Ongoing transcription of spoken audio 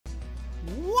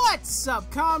What's up,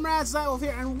 comrades? Nightwolf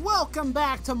here, and welcome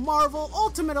back to Marvel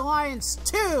Ultimate Alliance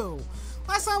 2!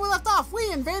 Last time we left off,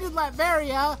 we invaded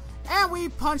Latvaria, and we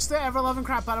punched the ever-loving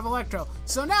crap out of Electro.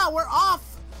 So now we're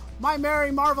off, my merry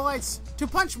Marvelites, to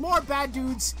punch more bad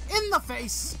dudes in the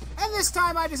face. And this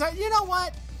time I decided, you know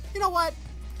what?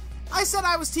 I said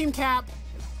I was Team Cap.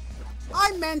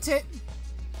 I meant it.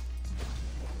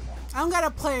 I'm gonna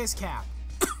play as Cap.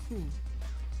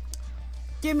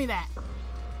 Give me that.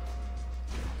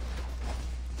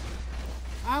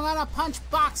 I'm gonna punch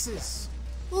boxes.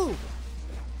 Ooh.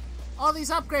 All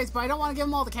these upgrades, but I don't want to give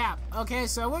them all to Cap. Okay,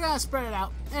 so we're gonna spread it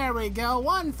out. There we go.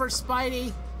 One for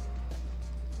Spidey.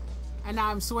 And now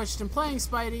I'm switched and playing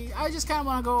Spidey. I just kind of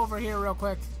want to go over here real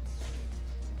quick.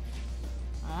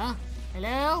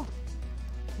 Hello?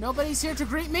 Nobody's here to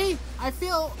greet me? I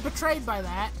feel betrayed by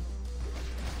that.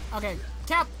 Okay,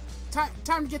 Cap,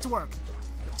 time to get to work.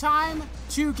 Time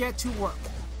to get to work.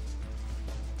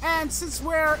 And since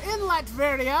we're in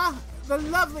Latvaria, the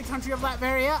lovely country of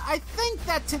Latvaria, I think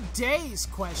that today's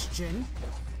question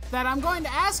that I'm going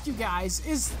to ask you guys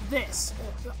is this.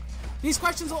 These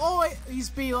questions will always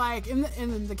be like,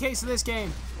 in the case of this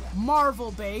game,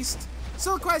 Marvel-based.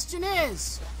 So the question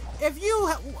is,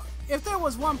 if there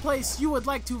was one place you would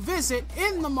like to visit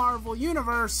in the Marvel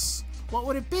universe, what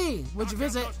would it be? Would you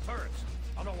visit?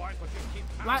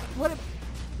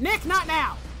 Nick, not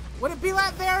now. Would it be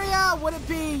Latvaria? Would it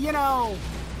be, you know,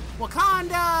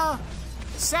 Wakanda,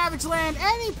 Savage Land,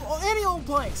 any old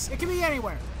place? It can be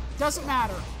anywhere. Doesn't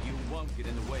matter. You won't get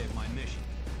in the way of my mission.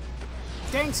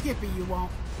 Dang Skippy, you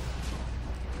won't.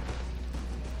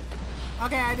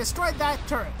 Okay, I destroyed that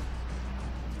turret.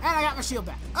 And I got my shield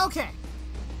back. Okay.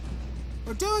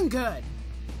 We're doing good.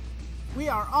 We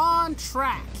are on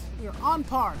track. We are on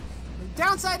par. The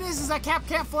downside is that Cap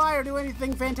can't fly or do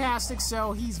anything fantastic,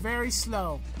 so he's very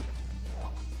slow.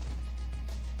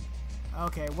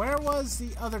 Okay, where was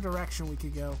the other direction we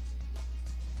could go?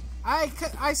 I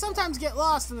sometimes get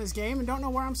lost in this game and don't know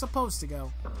where I'm supposed to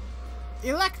go.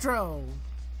 Electro!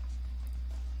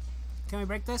 Can we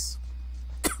break this?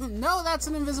 No, that's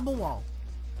an invisible wall.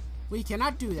 We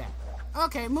cannot do that.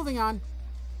 Okay, moving on.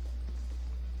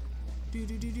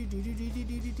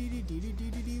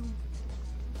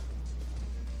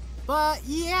 But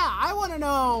yeah, I want to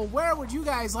know, where would you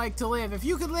guys like to live? If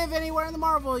you could live anywhere in the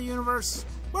Marvel universe,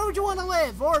 where would you want to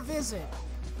live or visit?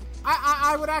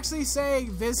 I would actually say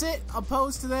visit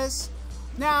opposed to this.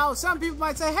 Now, some people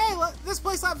might say, hey, look, this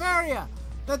place Latvaria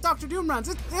that Dr. Doom runs,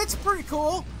 it's pretty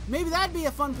cool. Maybe that'd be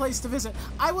a fun place to visit.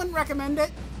 I wouldn't recommend it.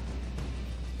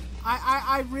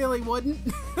 I really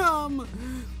wouldn't.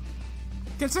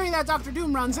 Considering that Dr.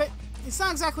 Doom runs it, it's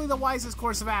not exactly the wisest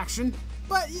course of action.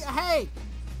 But hey,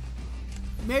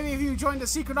 maybe if you joined a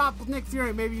secret op with Nick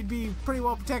Fury, maybe you'd be pretty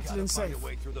well protected and safe. Find a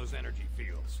way through those energy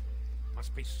fields.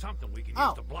 Must be something we can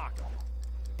use to block them.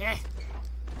 Eh.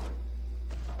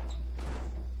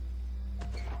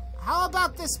 How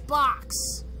about this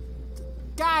box?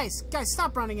 Guys,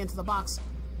 stop running into the box.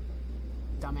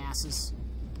 Dumbasses.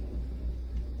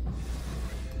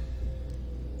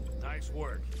 Nice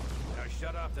work. Now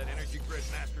shut off that energy grid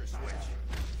master switch.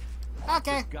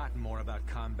 Okay. I've forgotten more about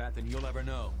combat than you'll ever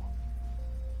know.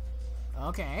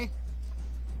 Okay.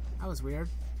 That was weird.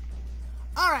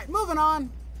 Alright, moving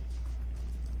on.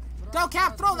 Go,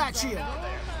 Cap, throw that shield.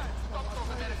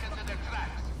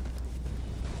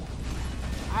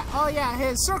 Oh yeah,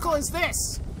 his circle is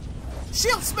this.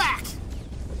 Shield smack!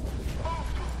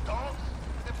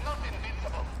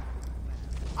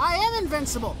 I am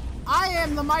invincible. I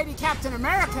am the mighty Captain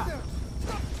America.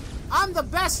 I'm the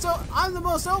best, I'm the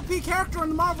most OP character in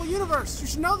the Marvel Universe. You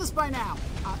should know this by now.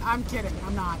 I'm kidding,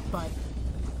 I'm not, but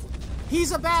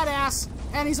he's a badass,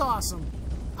 and he's awesome.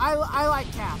 I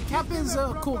like Cap. Cap is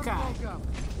a cool guy.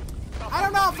 I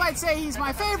don't know if I'd say he's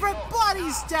my favorite, but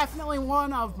he's definitely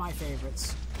one of my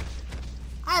favorites.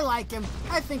 I like him.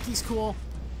 I think he's cool.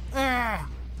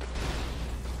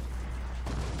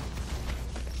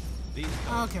 These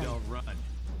guys don't run.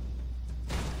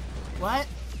 What?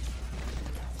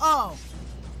 Oh.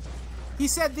 He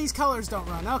said these colors don't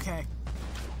run. Okay.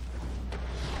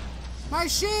 My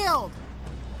shield!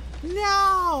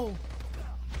 No!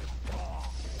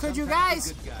 Could you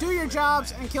guys do your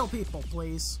jobs and kill people,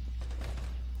 please?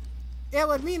 It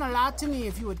would mean a lot to me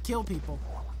if you would kill people.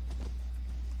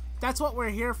 That's what we're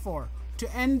here for.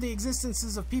 To end the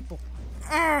existences of people.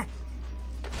 That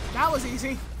was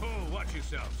easy. Oh, watch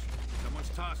yourselves. Someone's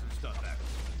tossing stuff at us.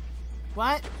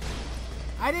 What?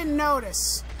 I didn't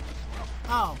notice.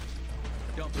 Oh.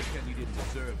 Don't pretend you didn't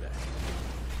deserve that.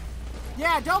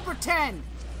 Yeah, don't pretend.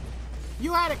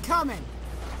 You had it coming.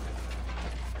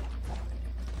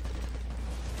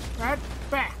 Right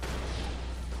back.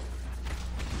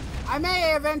 I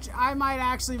might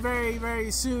actually very,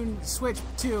 very soon switch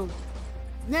to...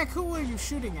 Nick, who are you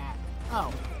shooting at?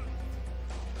 Oh.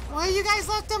 Well, you guys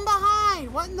left him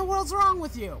behind! What in the world's wrong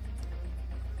with you?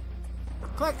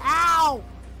 Click. Ow!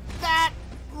 That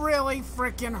really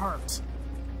freaking hurt.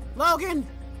 Logan,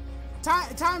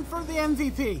 time for the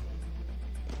MVP.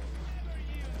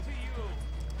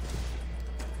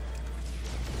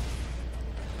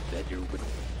 That you're with.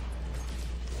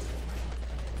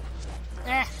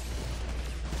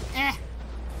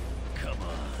 Come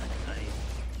on,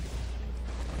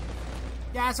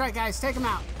 Yeah, that's right, guys. Take him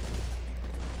out.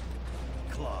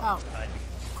 Claw. Oh,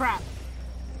 crap.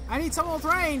 I need someone with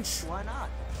range. Why not?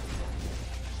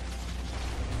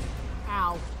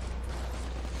 Ow.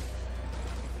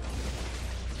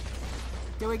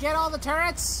 Did we get all the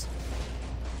turrets?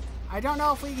 I don't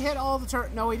know if we hit all the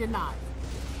turrets. No, we did not.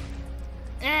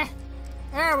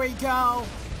 There we go.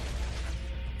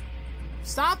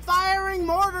 Stop firing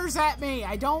mortars at me.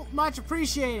 I don't much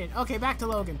appreciate it. Okay, back to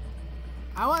Logan.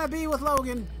 I want to be with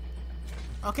Logan.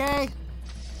 Okay?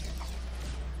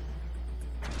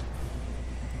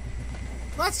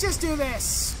 Let's just do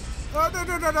this.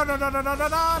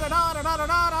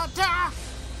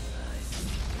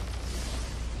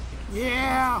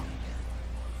 Yeah.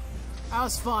 That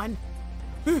was fun.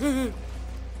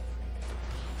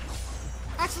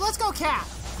 Actually, let's go Cap.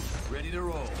 Ready to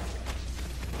roll.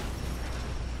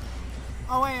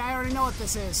 Oh wait, I already know what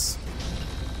this is.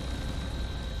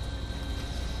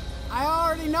 I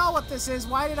already know what this is.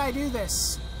 Why did I do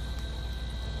this?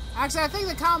 Actually, I think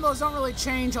the combos don't really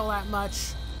change all that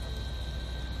much.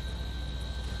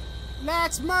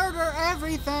 Let's murder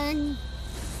everything.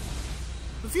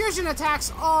 The fusion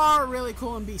attacks are really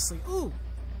cool and beastly. Ooh.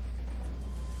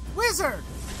 Wizard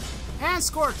and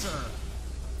Scorcher.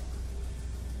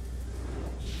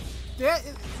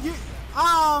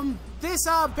 This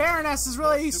Baroness is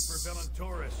really... Supervillain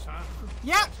tourists, huh?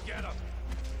 Yep. Let's get 'em.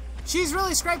 She's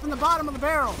really scraping the bottom of the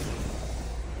barrel.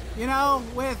 You know,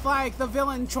 with, like, the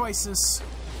villain choices.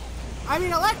 I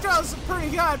mean, Electro's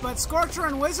pretty good, but Scorcher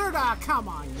and Wizard? Ah, come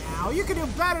on now. You can do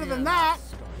better than that.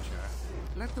 Scorcher,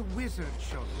 let the wizard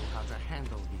show you how to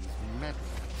handle these meddlers.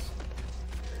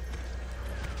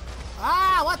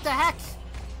 Ah, what the heck?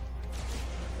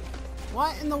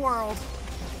 What in the world?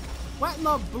 What in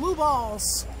the blue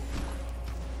balls?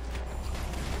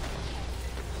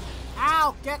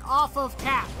 Ow, get off of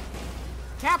Cap.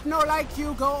 Cap no like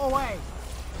you, go away.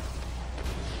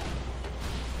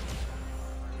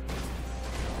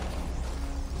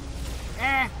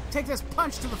 Take this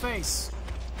punch to the face.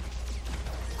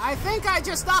 I think I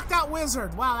just knocked out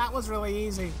Wizard. Wow, that was really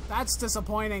easy. That's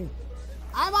disappointing.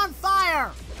 I'm on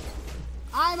fire.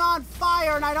 I'm on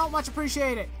fire and I don't much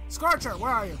appreciate it. Scorcher,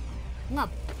 where are you? I'm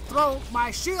gonna throw my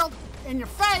shield in your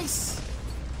face.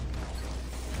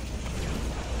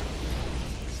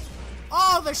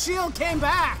 Oh, the shield came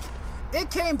back. It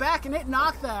came back and it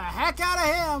knocked the heck out of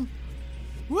him.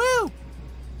 Woo!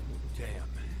 Damn,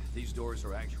 these doors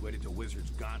are actuated to Wizard's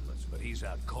gauntlets, but he's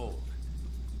out cold.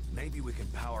 Maybe we can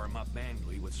power him up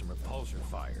manually with some repulsor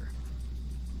fire.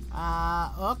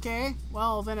 Okay.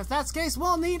 Well, then if that's the case,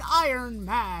 we'll need Iron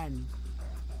Man.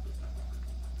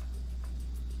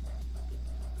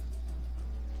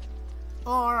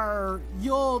 Or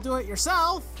you'll do it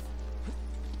yourself.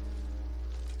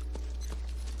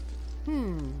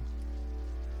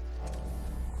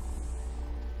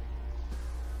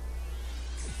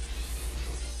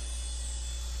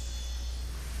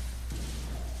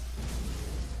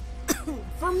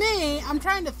 For me, I'm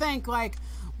trying to think, like,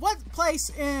 what place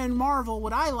in Marvel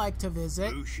would I like to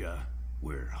visit? Lucia,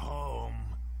 we're home.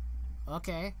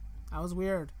 Okay, that was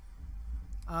weird.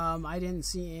 I didn't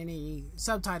see any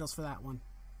subtitles for that one.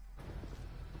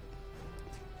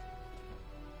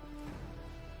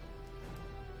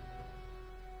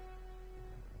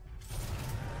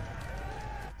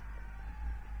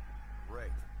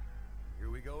 Great. Here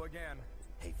we go again.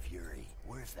 Hey, Fury,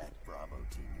 where's that Bravo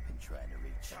team you've been trying to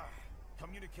reach?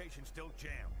 Communication's still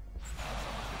jammed.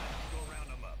 Someone's gonna have to go round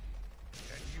them up.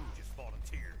 And you just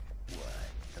volunteered. What?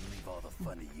 And leave all the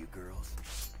fun to you girls?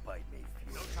 Bite me,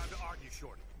 Fury. No time to argue,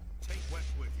 Shorty. Take West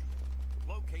with you.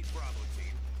 Locate Bravo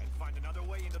team and find another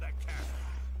way into that castle.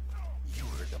 You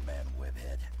heard the man,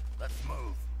 Webhead. Let's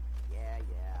move. Yeah.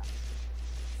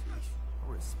 Sheesh,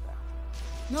 no respect.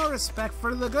 No respect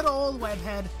for the good old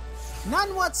Webhead.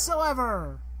 None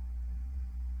whatsoever.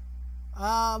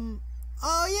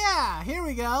 Oh yeah, here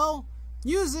we go.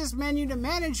 Use this menu to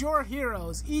manage your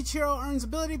heroes. Each hero earns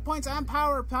ability points and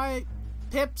power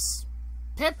pips.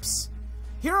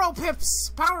 Hero pips.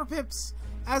 Power pips.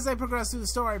 As they progress through the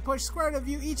story, push square to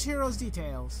view each hero's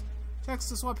details. Checks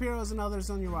to swap heroes and others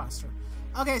on your roster.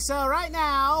 Okay, so right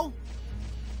now,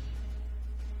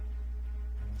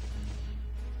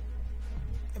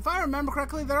 if I remember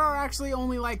correctly, there are actually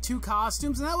only like 2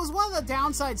 costumes, and that was one of the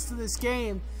downsides to this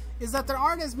game, is that there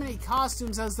aren't as many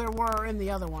costumes as there were in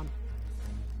the other one.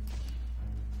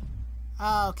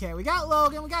 Okay, we got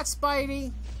Logan, we got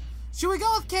Spidey. Should we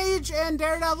go with Cage and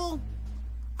Daredevil?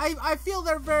 I feel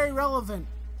they're very relevant.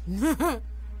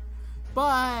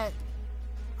 But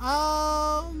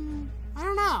I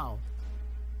don't know.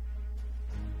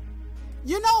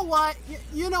 You know what?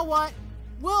 You know what?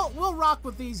 We'll rock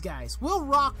with these guys. We'll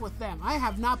rock with them. I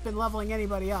have not been leveling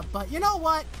anybody up, but you know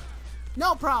what?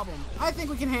 No problem. I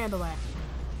think we can handle that.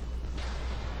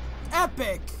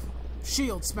 Epic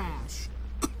shield smash.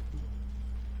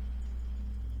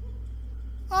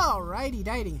 Alrighty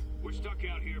dighty. We're stuck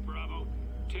out here, Bravo.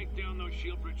 Take down those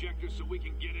shield projectors so we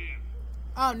can get in.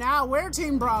 Oh, now we're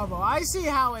Team Bravo. I see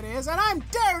how it is, and I'm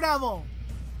Daredevil.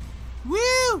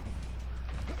 Woo!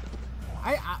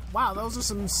 Wow, those are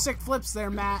some sick flips there,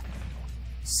 Matt.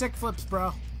 Sick flips,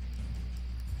 bro.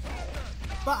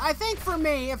 But I think for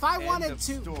me, if I wanted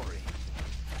to... Story.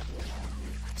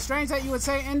 Strange that you would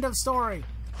say end of story.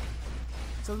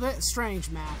 It's a bit strange,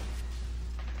 Matt.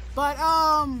 But,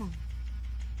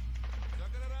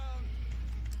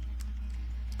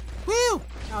 woo!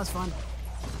 That was fun.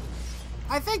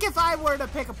 I think if I were to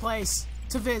pick a place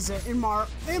to visit in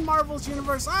Marvel's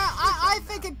universe, I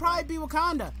think it'd probably be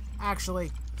Wakanda,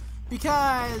 actually.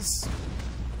 Because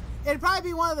it'd probably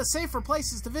be one of the safer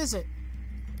places to visit.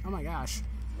 Oh my gosh.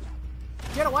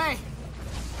 Get away!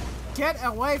 Get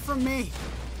away from me!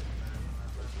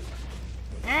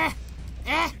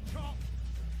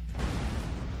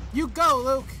 You go,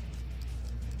 Luke!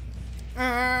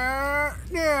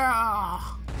 Yeah!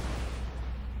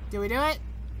 Do we do it?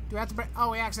 Do we have to break?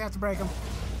 Oh, we actually have to break them.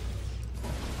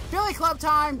 Billy Club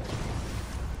time!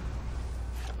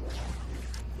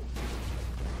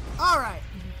 Alright.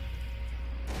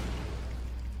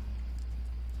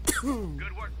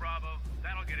 Good work, Bravo.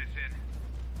 That'll get us in.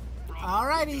 Bravo,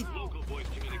 alrighty. Local voice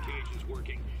communications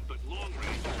working, but long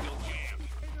range is still jammed.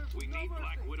 We need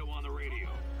Black Widow on the radio.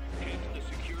 Head to the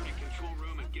security control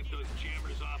room and get those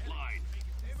jammers offline.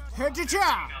 Head to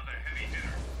chow!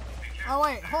 Oh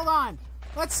wait, hold on.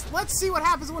 Let's see what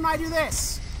happens when I do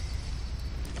this.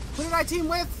 Who did I team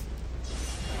with?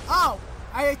 Oh,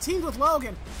 I teamed with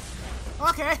Logan.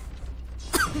 Okay.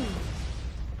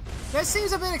 This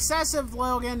seems a bit excessive,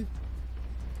 Logan.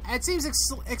 It seems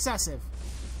excessive.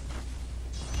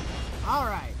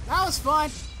 Alright, that was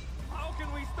fun. How can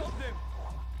we stop them?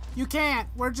 You can't.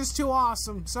 We're just too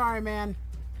awesome. Sorry, man.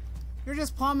 You're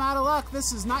just plumb out of luck.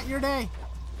 This is not your day.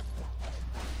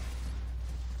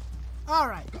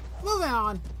 Alright, moving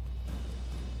on.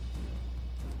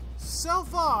 So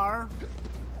far,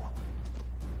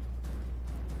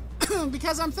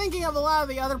 because I'm thinking of a lot of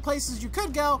the other places you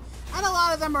could go, and a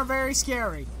lot of them are very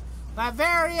scary.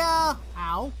 Latvaria,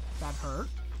 ow, that hurt.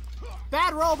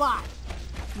 Bad robot,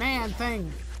 man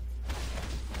thing.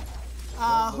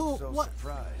 What?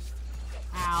 Surprised.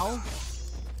 Ow.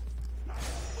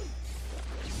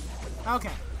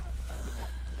 Okay.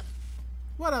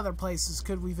 What other places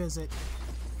could we visit?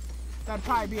 That'd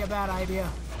probably be a bad idea.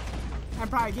 And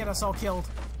probably get us all killed.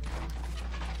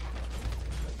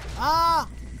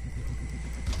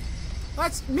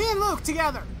 Let's me and Luke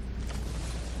together.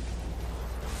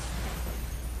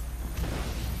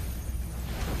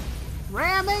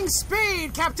 Ramming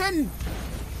speed, Captain.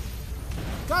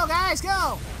 Go, guys,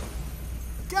 go.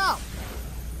 Go.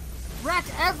 Wreck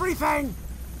everything.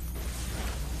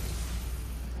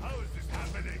 How is this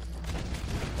happening?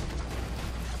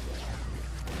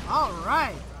 All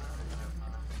right.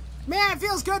 Man, it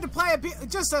feels good to play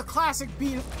just a classic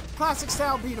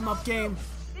style beat 'em up game.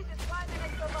 This is Prime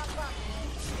Minister Van Buck.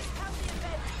 Help the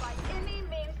event by any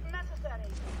means necessary.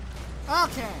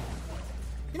 Okay.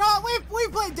 You know what?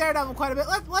 We've played Daredevil quite a bit.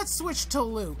 Let's switch to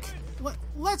Luke.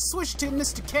 Let's switch to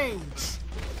Mr. Cage.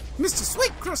 Mr.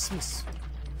 Sweet Christmas.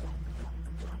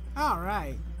 All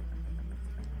right.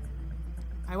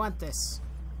 I want this.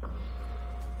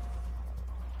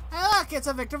 Hey, look! It's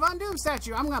a Victor Von Doom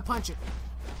statue. I'm gonna punch it.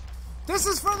 This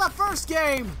is for the first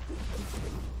game.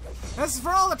 This is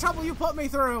for all the trouble you put me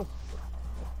through.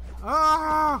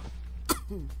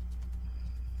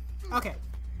 Okay.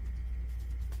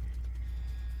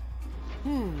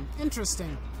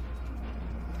 Interesting.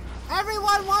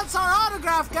 Everyone wants our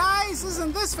autograph, guys!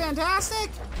 Isn't this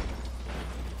fantastic?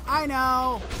 I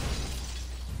know.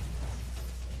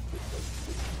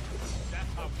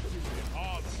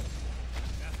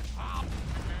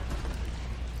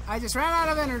 I just ran out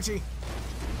of energy.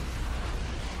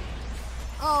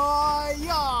 Oh,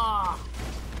 yeah.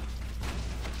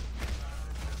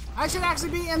 I should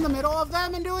actually be in the middle of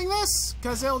them and doing this,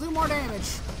 because it'll do more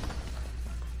damage.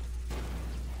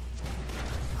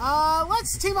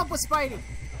 Let's team up with Spidey.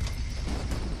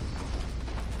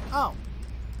 Oh.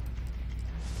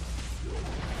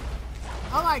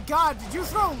 Oh my god, did you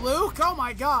throw Luke? Oh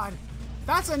my god.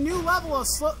 That's a new level of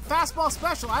fastball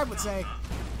special, I would say.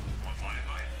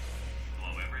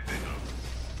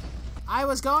 I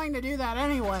was going to do that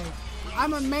anyway.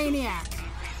 I'm a maniac.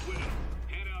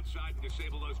 Head outside and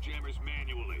disable those jammers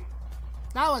manually.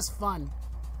 That was fun.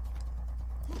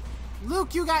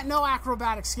 Luke, you got no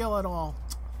acrobatic skill at all.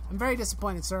 I'm very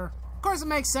disappointed, sir. Of course it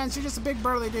makes sense. You're just a big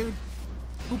burly dude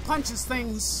who punches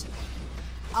things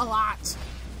a lot.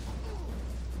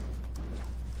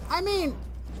 I mean,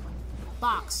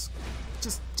 box.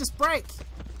 Just break.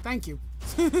 Thank you.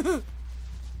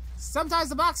 Sometimes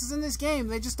the boxes in this game,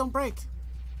 they just don't break.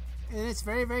 And it's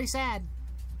very, very sad.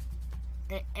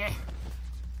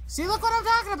 See, look what I'm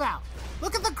talking about.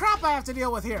 Look at the crap I have to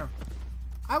deal with here.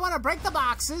 I want to break the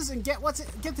boxes and get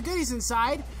the goodies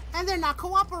inside, and they're not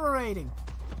cooperating.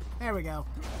 There we go.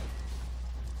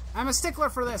 I'm a stickler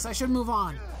for this. I should move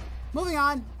on. Moving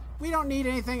on. We don't need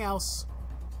anything else.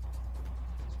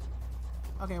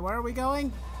 Okay, where are we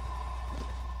going?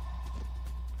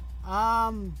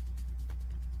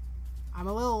 I'm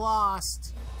a little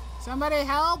lost. Somebody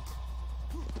help!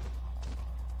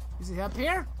 Is he up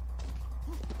here?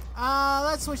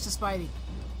 Let's switch to Spidey.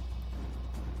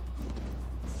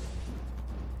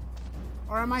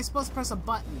 Or am I supposed to press a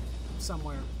button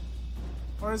somewhere?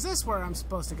 Or is this where I'm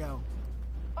supposed to go?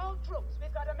 All troops,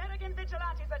 we've got American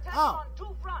vigilantes attacking Oh. on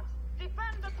 2 fronts.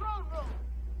 Defend the throne room.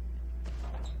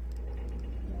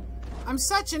 I'm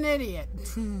such an idiot.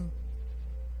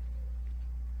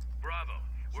 Bravo.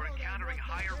 We're encountering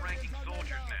higher-ranking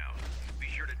soldiers now. Be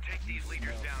sure to take these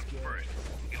leaders down first.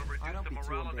 It'll reduce the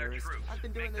morale of their troops. I've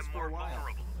been doing Make this them for a more while.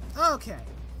 vulnerable. Okay.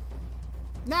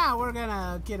 Now we're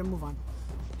gonna get a move on.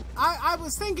 I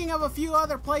was thinking of a few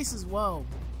other places. Whoa.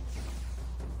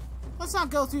 Let's not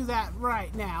go through that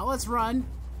right now. Let's run.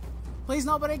 Please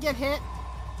nobody get hit.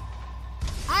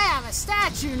 I have a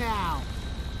statue now.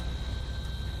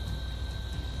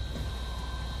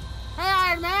 Hey,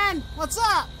 Iron Man! What's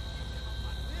up?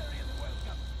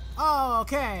 Oh,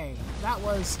 okay. That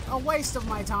was a waste of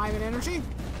my time and energy.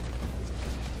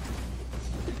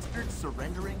 You're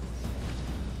surrendering?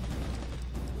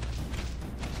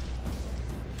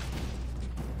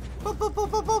 Boop, boop, boop,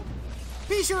 boop, boop.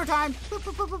 Be sure time. Boop,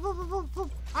 boop, boop, boop, boop, boop,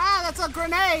 boop. Ah, that's a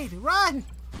grenade. Run.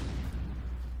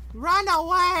 Run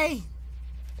away.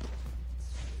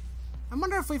 I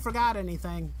wonder if we forgot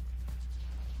anything.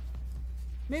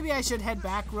 Maybe I should head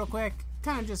back real quick.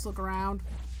 Kind of just look around.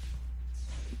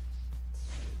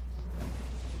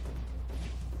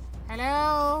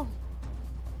 Hello?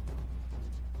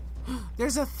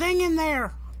 There's a thing in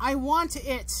there. I want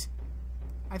it.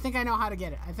 I think I know how to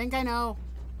get it. I think I know.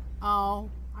 Oh,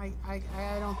 I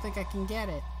don't think I can get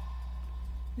it.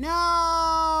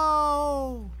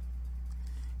 No!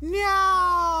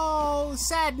 No!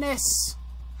 Sadness.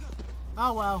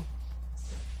 Oh well.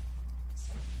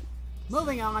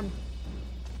 Moving on.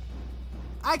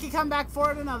 I could come back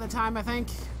for it another time, I think.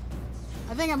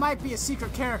 I think it might be a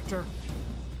secret character.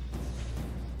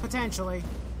 Potentially.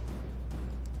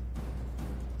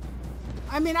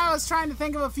 I mean, I was trying to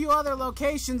think of a few other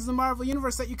locations in the Marvel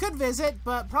Universe that you could visit,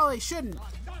 but probably shouldn't.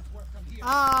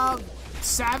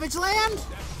 Savage Land?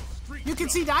 You can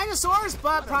see dinosaurs,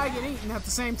 but probably get eaten at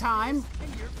the same time.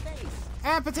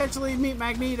 And potentially meet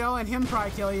Magneto, and him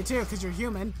probably kill you too, because you're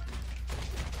human.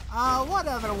 What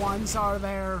other ones are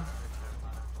there?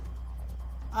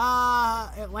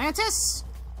 Atlantis?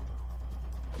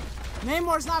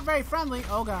 Namor's not very friendly.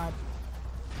 Oh god.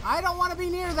 I don't want to be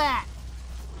near that.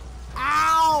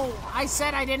 Ow! I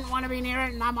said I didn't want to be near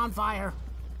it and I'm on fire.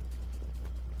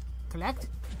 Collect?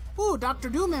 Ooh, Dr.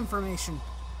 Doom information.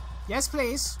 Yes,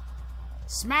 please.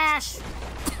 Smash!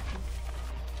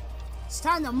 It's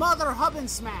time to mother hub and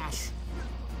smash.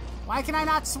 Why can I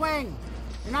not swing?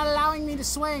 You're not allowing me to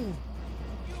swing.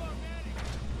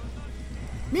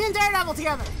 Me and Daredevil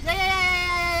together.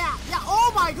 Yeah.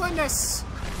 Oh my goodness.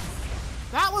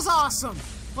 That was awesome.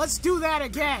 Let's do that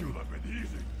again.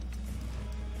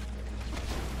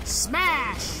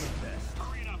 Smash.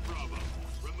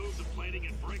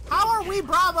 How are we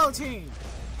Bravo team?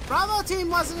 Bravo team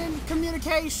wasn't in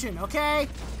communication, okay?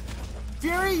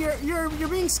 Fury, you're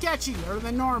being sketchier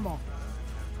than normal.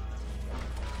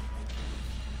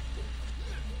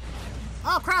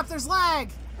 Oh crap, there's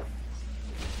lag.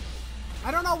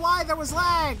 I don't know why there was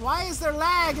lag. Why is there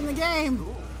lag in the game?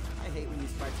 Ooh, I hate when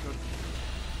these fights go...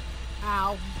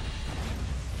 Ow.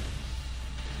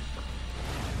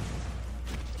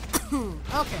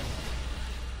 Okay.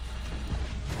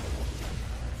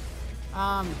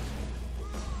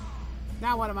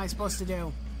 Now what am I supposed to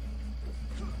do?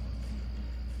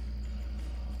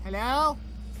 Hello?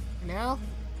 Hello?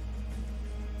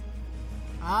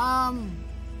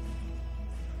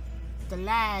 The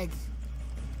lag.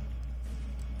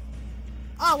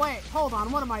 Oh, wait, hold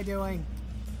on, what am I doing?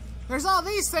 There's all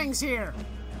these things here.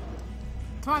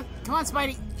 Come on,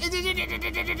 Spidey.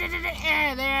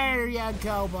 There you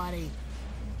go, buddy.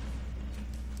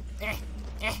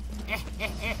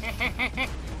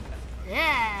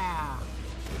 Yeah.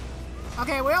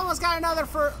 Okay, we almost got enough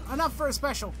for a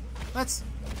special. Let's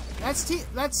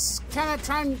kind of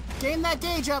try and gain that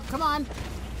gauge up. Come on.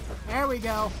 There we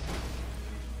go.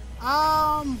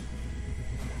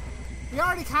 We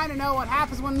already kind of know what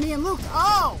happens when me and Luke.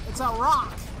 Oh, it's a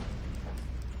rock.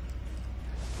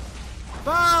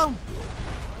 Boom.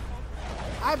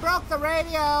 I broke the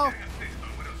radio.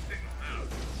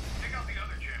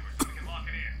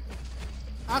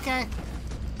 Okay.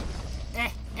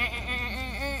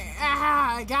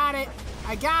 I got it.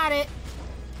 I got it.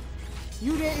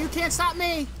 You can't stop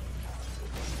me.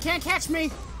 Can't catch me.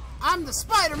 I'm the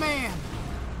Spider-Man.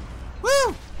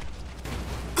 Woo!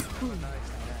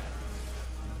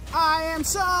 I am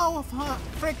so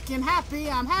freaking happy.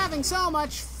 I'm having so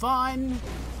much fun.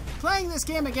 Playing this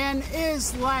game again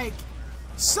is like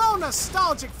so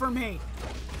nostalgic for me.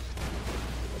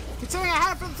 Considering I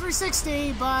had it for the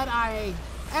 360, but I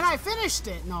finished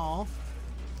it and all.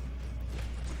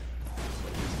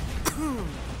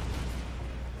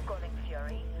 Calling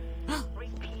Fury.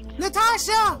 Repeat.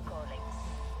 Natasha!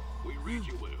 We read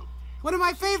you, Widow. One of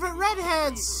my favorite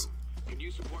redheads. Can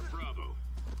you support Bravo?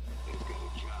 They've got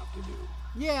a job to do.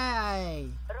 Yay.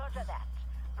 Roger that.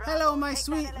 Hello, my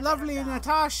sweet, lovely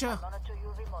Natasha. Monitor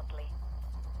you remotely.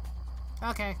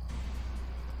 Okay.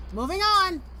 Moving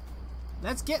on.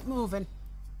 Let's get moving.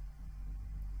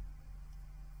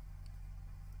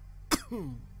 I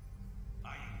ain't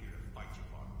here to fight you,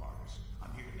 Barbars.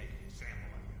 I'm here to make an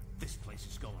example of you. This place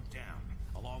is going down,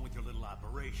 along with your little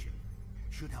operation.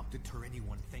 Should help deter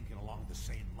anyone thinking along the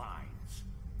same lines.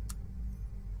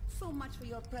 So much for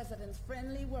your president's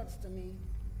friendly words to me.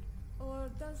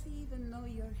 Or does he even know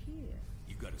you're here?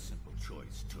 You got a simple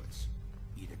choice, Toots.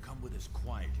 Either come with us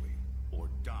quietly, or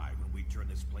die when we turn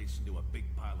this place into a big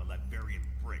pile of Latvian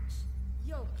bricks.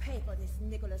 You'll pay for this,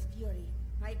 Nicholas Fury.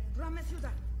 I promise you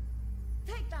that.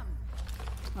 Take them!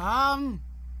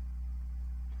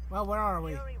 Well, where are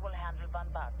we? Fury will handle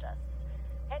Bombardas.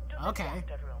 Head to the Okay.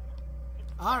 reactor room.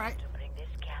 It's All time right. to bring this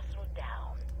castle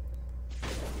down.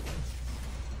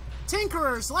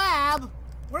 Tinkerer's lab?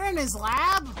 We're in his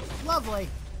lab? Lovely.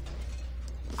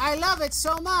 I love it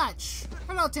so much.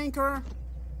 Hello, Tinkerer.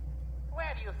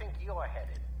 Where do you think you're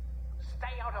headed?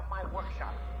 Stay out of my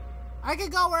workshop. I can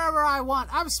go wherever I want.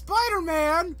 I'm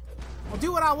Spider-Man. I'll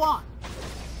do what I want.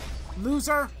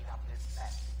 Loser.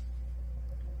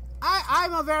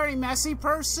 I'm a very messy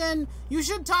person. You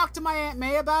should talk to my Aunt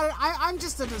May about it. I'm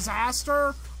just a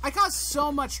disaster. I cause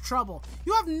so much trouble.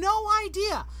 You have no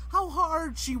idea how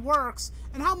hard she works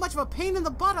and how much of a pain in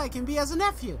the butt I can be as a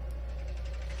nephew.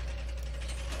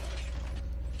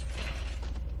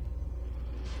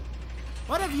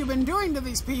 What have you been doing to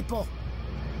these people?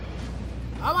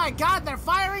 Oh my god, they're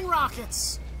firing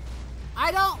rockets.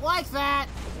 I don't like that.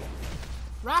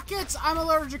 Rockets, I'm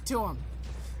allergic to them.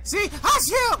 See?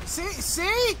 Achoo!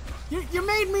 See? You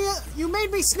made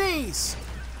me sneeze.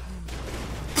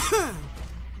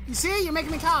 You see? You're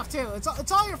making me cough too.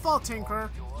 It's all your fault, Tinkerer.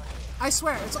 I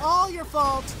swear, it's all your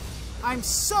fault. I'm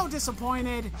so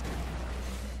disappointed.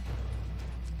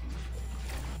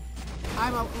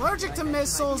 I'm allergic to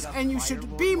missiles, and you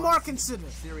should be more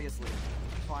considerate. Seriously,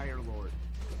 Fire Lord.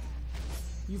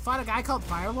 You fought a guy called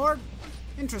Fire Lord?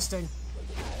 Interesting.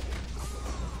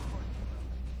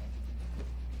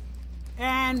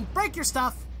 And break your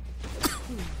stuff.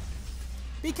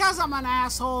 Because I'm an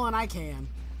asshole and I can.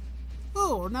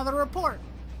 Ooh, another report.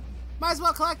 Might as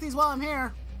well collect these while I'm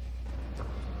here.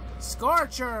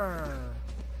 Scorcher.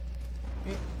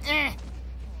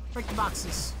 Break the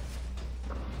boxes.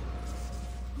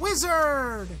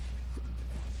 Wizard.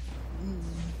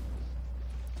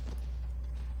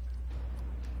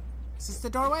 Is this the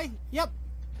doorway? Yep.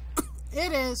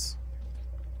 It is.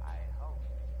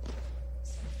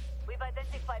 We've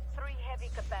identified 3 heavy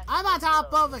capacitors. I'm on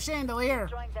top of a chandelier.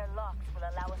 Destroying their locks will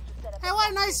allow us to set up Hey, what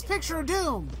a nice picture of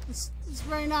Doom. It's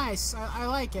very nice. I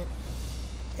like it.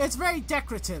 It's very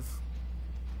decorative.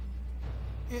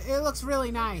 It looks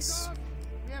really nice.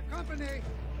 We have company.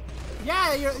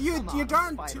 Yeah, you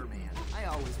darn. Spider-Man. I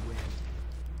always win.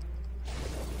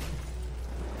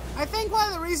 I think one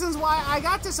of the reasons why I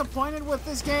got disappointed with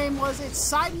this game was its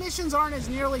side missions aren't as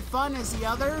nearly fun as the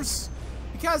others,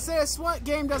 because this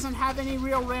game doesn't have any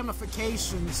real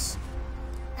ramifications.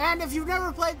 And if you've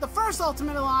never played the first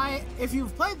Ultimate Alliance, if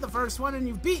you've played the first one and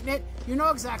you've beaten it, you know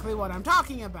exactly what I'm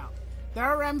talking about. There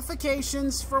are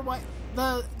ramifications for what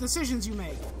the decisions you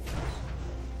make.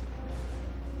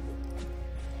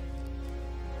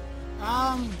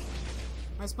 Am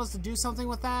I supposed to do something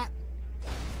with that?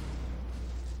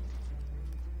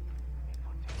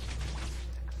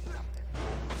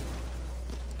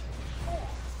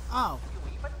 Oh. Do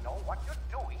you even know what you're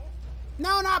doing?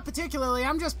 No, not particularly.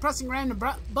 I'm just pressing random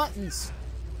buttons.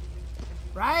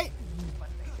 Right?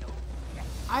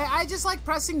 I just like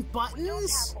pressing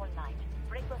buttons.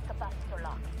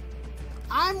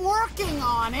 I'm working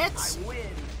on it. I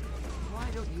win. Why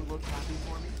don't you look happy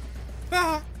for me?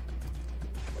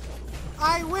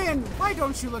 I win. Why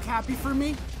don't you look happy for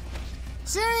me?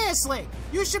 Seriously,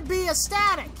 you should be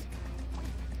ecstatic.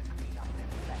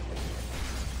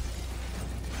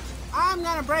 I'm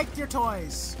gonna break your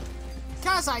toys.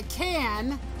 Because I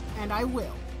can, and I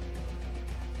will.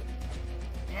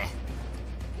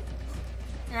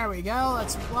 There we go.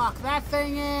 Let's lock that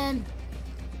thing in.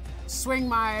 Swing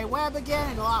my web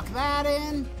again and lock that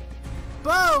in.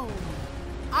 Boom!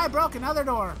 I broke another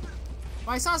door.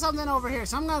 Well, I saw something over here,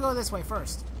 so I'm gonna go this way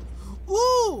first.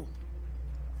 Ooh!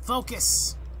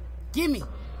 Focus. Gimme.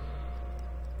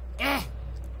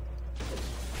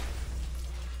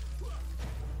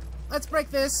 Let's break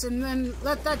this and then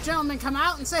let that gentleman come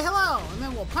out and say hello, and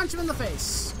then we'll punch him in the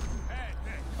face. Hey,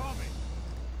 call me.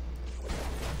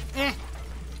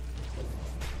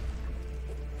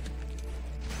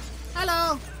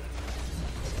 Hello.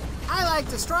 I like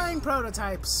destroying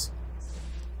prototypes.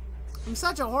 I'm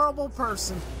such a horrible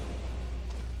person.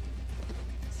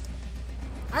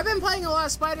 I've been playing a lot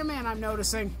of Spider-Man, I'm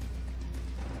noticing.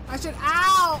 I should...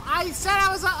 Ow! I said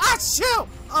I was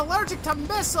allergic to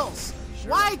missiles!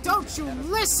 Why don't you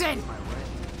listen?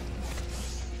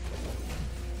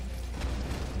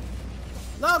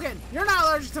 Logan, you're not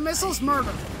allergic to missiles.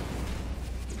 Murder.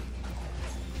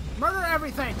 Murder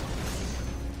everything.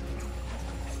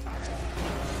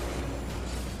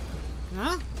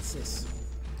 Huh? What's this?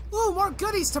 Ooh, more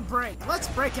goodies to break. Let's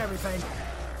break everything.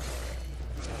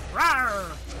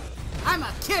 Rawr! I'm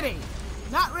a kitty.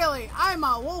 Not really. I'm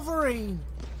a Wolverine.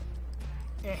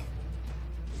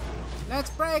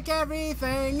 Let's break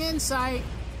everything in sight.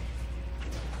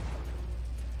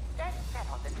 Dead set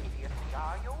on this idiocy,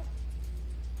 are you?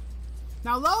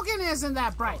 Now Logan isn't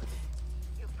that bright.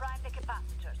 You've primed the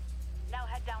capacitors. Now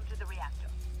head down to the reactor.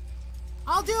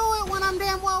 I'll do it when I'm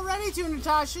damn well ready to,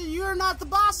 Natasha. You're not the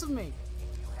boss of me.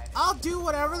 I'll do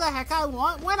whatever the heck I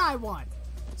want when I want.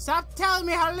 Stop telling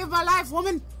me how to live my life,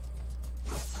 woman.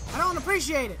 I don't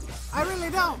appreciate it. I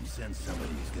really don't. Send somebody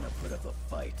who's gonna put up a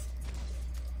fight.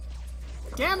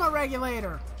 Gamma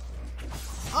regulator.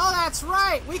 Oh, that's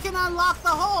right. We can unlock the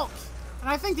Hulk. And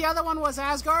I think the other one was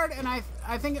Asgard, and I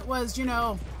think it was, you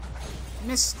know,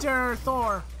 Mr.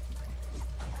 Thor.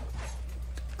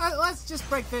 Let's just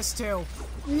break this too.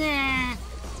 Nah.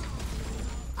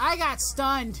 I got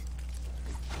stunned.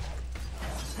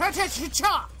 My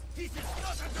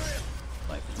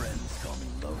friends call me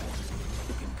Logan.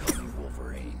 You can call me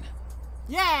Wolverine.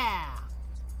 Yeah.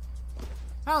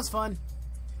 That was fun.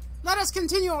 Let us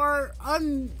continue our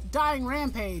undying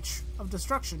rampage of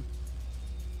destruction.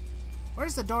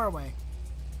 Where's the doorway?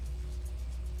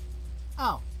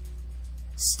 Oh.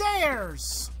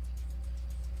 Stairs!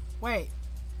 Wait.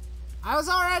 I was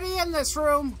already in this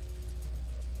room.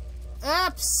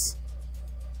 Oops.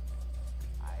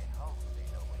 I hope they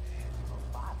know what it is for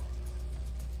body.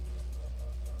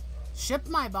 Ship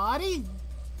my body?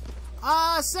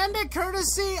 Send it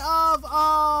courtesy of,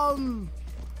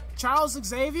 Charles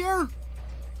Xavier?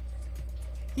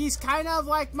 He's kind of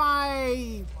like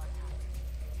my...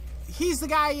 He's the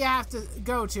guy you have to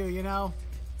go to, you know?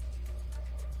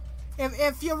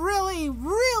 If you really,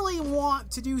 really want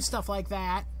to do stuff like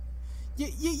that,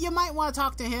 you might want to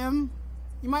talk to him.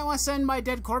 You might want to send my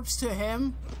dead corpse to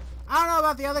him. I don't know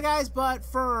about the other guys, but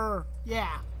for...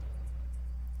 yeah.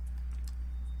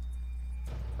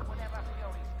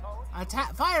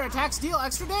 Fire attacks deal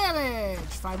extra damage.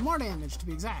 5 more damage, to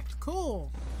be exact.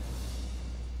 Cool.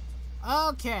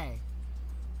 Okay.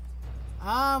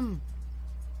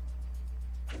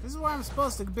 This is where I'm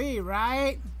supposed to be,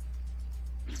 right?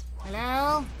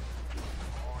 Hello?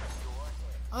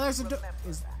 Oh, there's a door.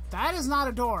 That is not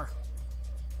a door.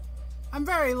 I'm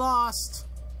very lost.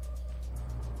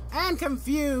 and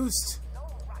confused.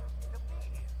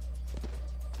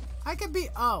 I could be...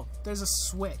 Oh, there's a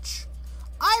switch.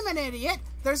 I'm an idiot.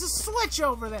 There's a switch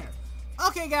over there.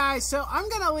 Okay, guys, so I'm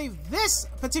going to leave this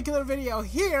particular video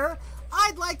here.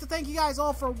 I'd like to thank you guys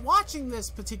all for watching this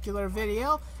particular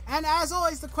video. And as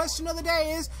always, the question of the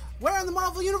day is, where in the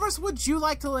Marvel Universe would you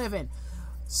like to live in?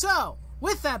 So,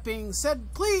 with that being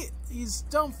said, please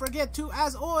don't forget to,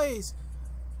 as always,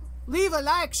 leave a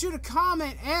like, shoot a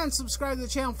comment, and subscribe to the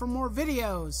channel for more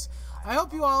videos. I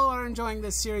hope you all are enjoying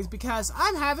this series because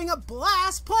I'm having a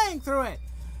blast playing through it.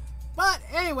 But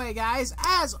anyway, guys,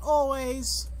 as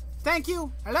always, thank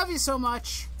you. I love you so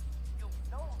much.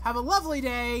 Have a lovely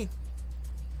day.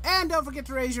 And don't forget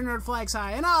to raise your nerd flags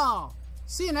high and all.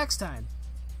 See you next time.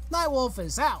 Nightwolf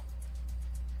is out.